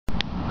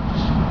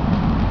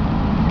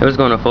What's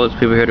going on, folks?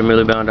 People here at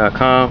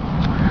MillerBound.com.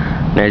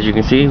 And as you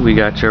can see, we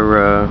got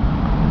your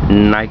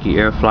Nike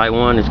Air Flight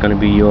 1. It's going to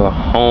be your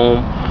home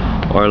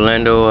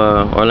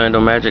Orlando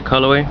Magic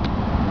colorway.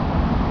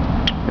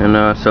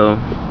 And so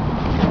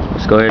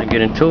let's go ahead and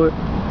get into it.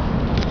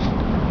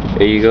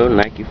 There you go,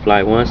 Nike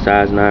Flight 1,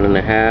 size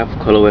 9.5.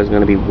 Colorway is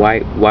going to be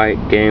white,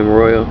 game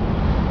royal,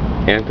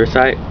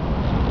 anthracite.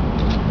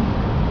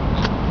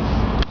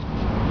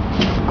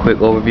 Quick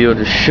overview of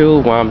the shoe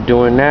while I'm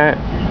doing that.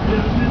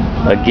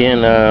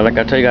 Again, like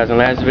I told you guys in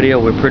the last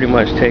video, we're pretty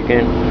much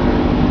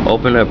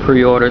open up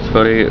pre-orders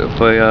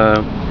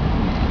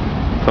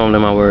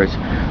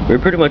we're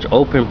pretty much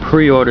open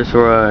pre-orders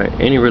for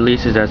any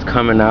releases that's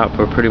coming out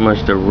for pretty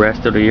much the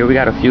rest of the year. We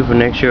got a few for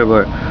next year,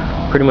 but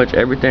pretty much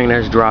everything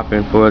that's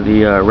dropping for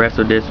the rest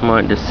of this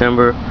month,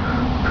 December,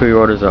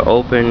 pre-orders are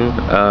open.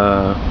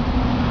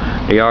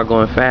 They are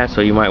going fast,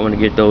 so you might want to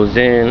get those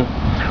in.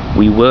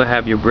 We will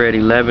have your Bred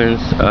 11s.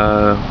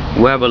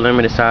 We'll have a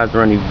limited size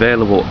run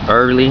available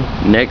early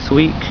next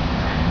week,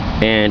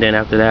 and then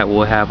after that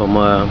we'll have them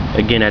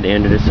again at the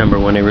end of December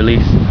when they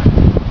release.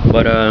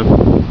 But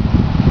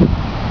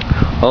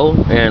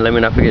oh, and let me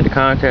not forget the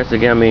contest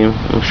again. I mean,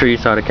 I'm sure you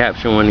saw the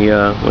caption when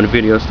the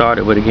video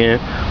started, but again,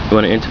 if you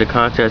want to enter the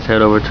contest,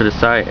 head over to the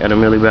site at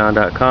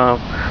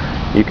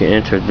MillerBound.com. You can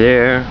enter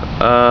there.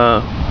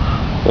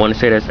 I want to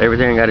say that's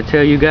everything I got to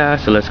tell you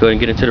guys, so let's go ahead and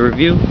get into the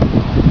review.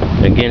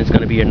 Again, it's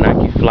going to be a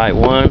Nike Flight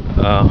 1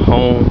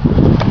 home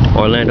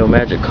Orlando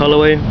Magic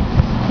colorway.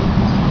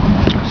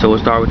 So we'll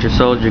start with your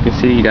soles. You can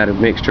see you got a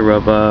mixture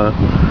of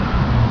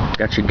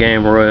got your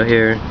Game Royal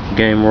here,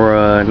 Game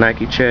Royal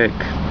Nike check.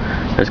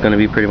 That's going to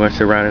be pretty much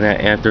surrounding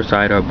that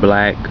anthracite or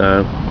black.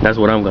 That's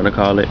what I'm going to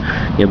call it.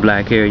 Your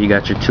black here. You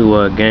got your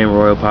two Game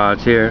Royal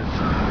pods here.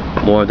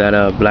 More of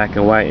that black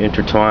and white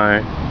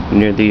intertwined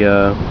near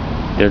the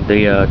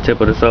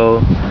tip of the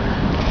sole.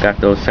 Got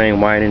those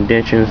same white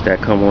indentions that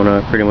come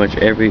on pretty much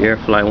every Air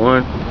Flight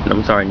 1.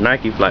 I'm sorry,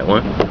 Nike Flight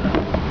 1.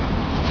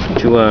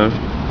 To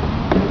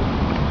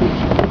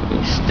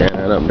stand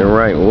it up the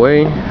right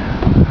way.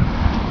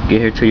 Get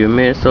here to your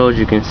midsoles.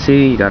 You can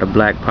see you got a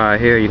black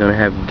pod here. You're gonna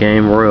have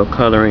Game Royal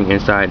coloring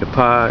inside the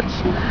pods.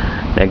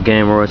 That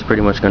Game Royal is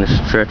pretty much gonna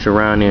stretch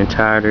around the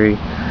entirety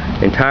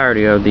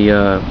of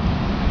the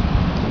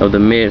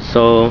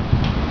midsole,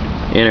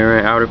 inner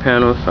and outer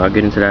panels. I'll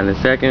get into that in a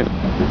second.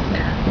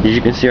 As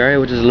you can see right here,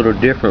 which is a little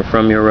different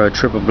from your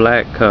triple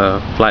black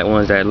Flight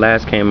 1s that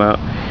last came out,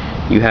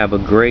 you have a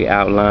gray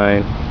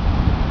outline.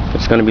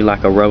 It's going to be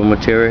like a rubber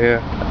material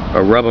here,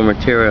 a rubber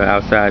material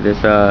outside this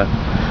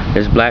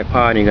black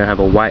pod, and you're going to have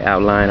a white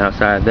outline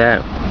outside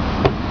that.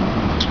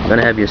 You're going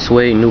to have your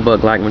suede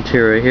nubuck-like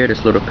material here,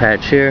 this little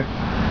patch here.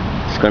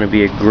 It's going to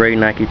be a gray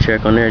Nike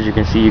check on there. As you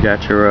can see, you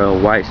got your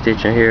white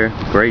stitching here,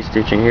 gray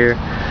stitching here,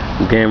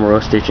 Game Royal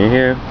stitching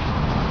here.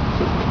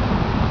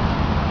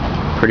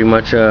 Pretty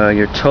much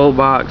your toe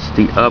box,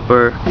 the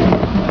upper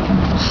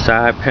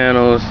side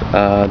panels,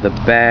 the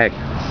back,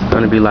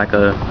 going to be like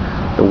the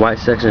white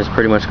section is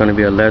pretty much going to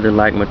be a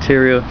leather-like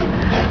material.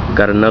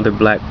 Got another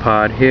black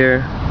pod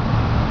here.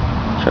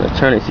 Trying to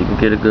turn it so you can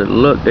get a good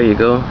look. There you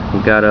go.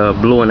 You got a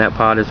blue in that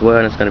pod as well,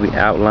 and it's going to be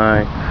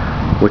outlined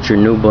with your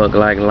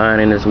nubuck-like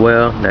lining as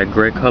well. That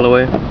gray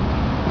colorway.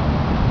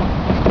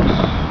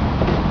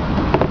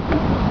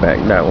 Back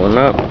that one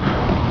up.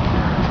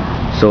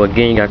 So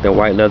again, you got the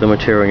white leather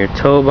material in your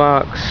toe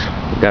box.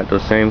 You got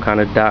those same kind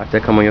of dots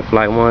that come on your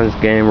Flight 1s,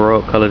 Game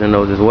Royal colored in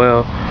those as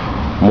well.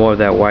 More of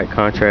that white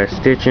contrast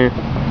stitching.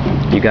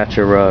 You got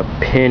your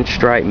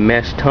pinstripe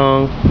mesh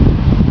tongue.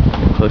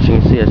 As you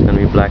can see, it's going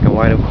to be black and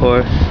white, of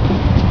course.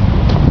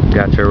 You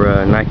got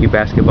your Nike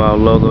basketball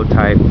logo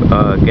type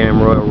Game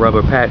Royal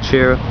rubber patch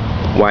here.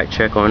 White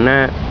check on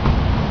that.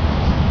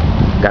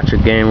 Got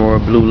your Game Royal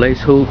blue lace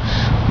hoops.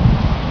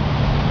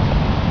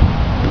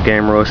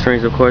 Game Royal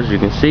strings, of course, as you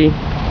can see.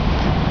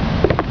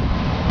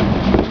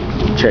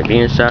 Check the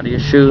inside of your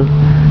shoe.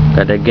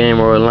 Got that Game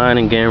Royal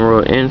lining, Game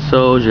Royal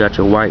insoles. You got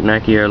your white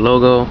Nike Air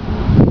logo.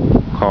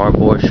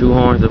 Cardboard shoe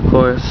horns, of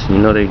course. You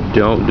know they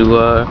don't do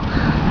a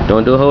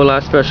whole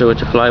lot special with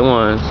your Flight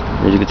 1s,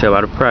 as you can tell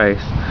by the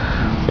price.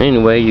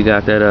 Anyway, you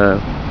got that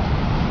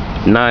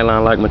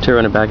nylon-like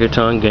material in the back of your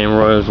tongue, Game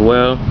Royal as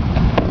well.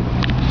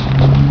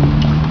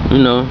 You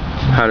know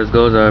how this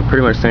goes.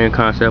 Pretty much same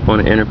concept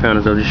on the inner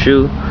panels of the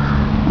shoe.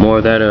 More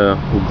of that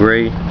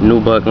gray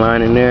nubuck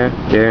lining there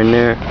and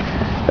there.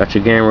 Got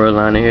your Game Royal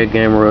lining here,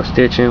 Game Royal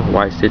stitching,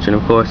 white stitching,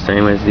 of course,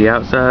 same as the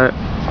outside.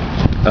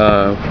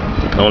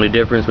 Only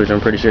difference, which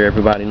I'm pretty sure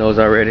everybody knows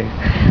already,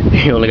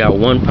 you only got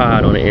one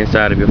pod on the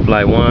inside of your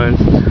Flight 1s.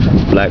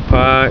 Black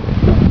pod,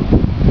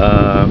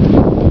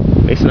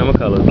 mixing up my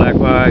colors, black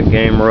pod,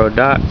 Game Royal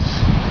dots,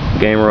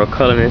 Game Royal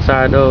coloring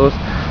inside those.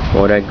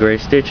 More of that gray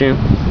stitching.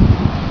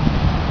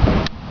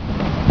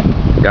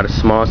 Got a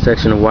small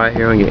section of white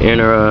here on your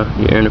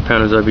inner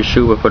panels of your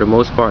shoe, but for the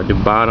most part, the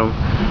bottom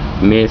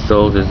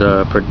midsoles is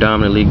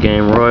predominantly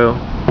Game Royal.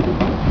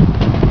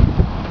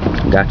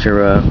 Got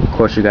your, of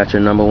course, you got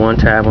your #1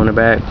 tab on the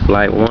back,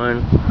 Flight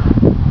 1.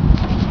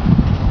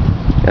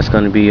 That's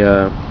going to be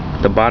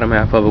the bottom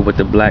half of it with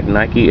the black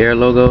Nike Air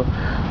logo.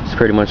 It's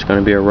pretty much going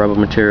to be a rubber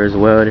material as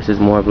well. This is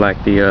more of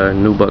like the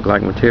nubuck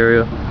like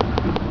material.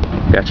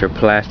 Got your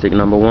plastic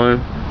number 1.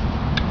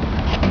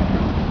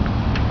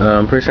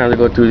 I'm pretty sure I'm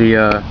going to go through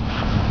the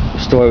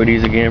story with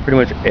these again. Pretty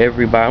much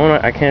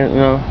everybody, I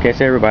can't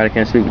say everybody,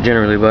 can't speak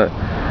generally, but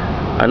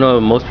I know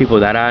most people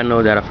that I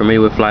know that are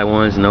familiar with Flight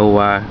Ones know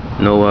why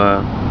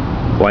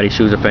these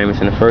shoes are famous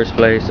in the first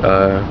place.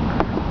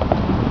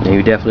 And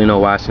you definitely know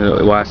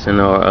Watson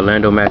or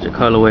Orlando Magic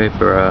colorway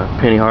for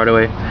Penny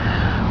Hardaway.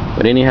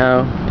 But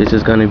anyhow, this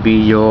is going to be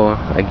your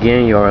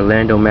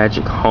Orlando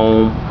Magic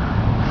home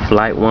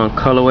Flight One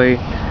colorway.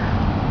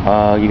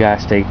 You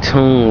guys stay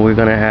tuned. We're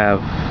gonna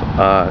have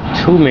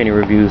too many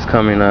reviews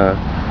coming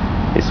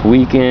this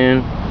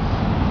weekend.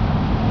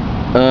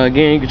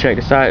 Again, you can check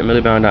the site,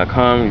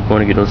 MillyBound.com. You're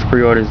going to get those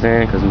pre-orders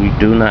in because we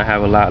do not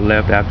have a lot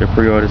left after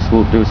pre-orders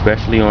swoop through,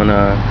 especially on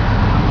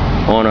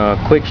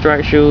quick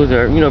strike shoes,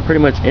 or pretty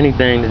much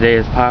anything today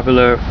is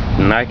popular.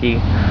 Nike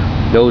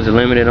goes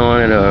limited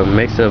on it, or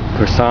makes a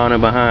persona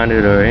behind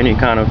it, or any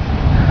kind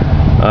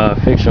of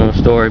fictional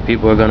story,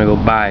 people are gonna go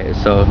buy it.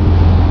 So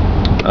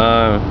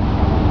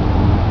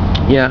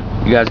yeah,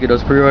 you guys get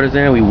those pre-orders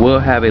in. We will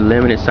have a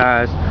limited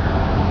size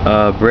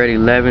Bred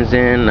 11s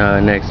in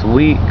next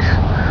week.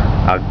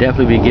 I'll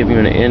definitely be giving you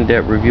an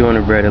in-depth review on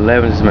the Bred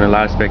 11s. There's been a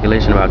lot of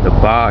speculation about the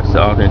box, the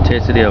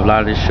authenticity of a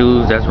lot of the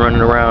shoes that's running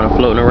around and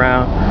floating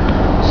around.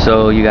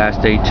 So you guys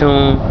stay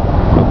tuned.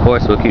 Of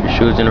course, we'll keep the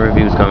shoes and the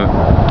reviews coming.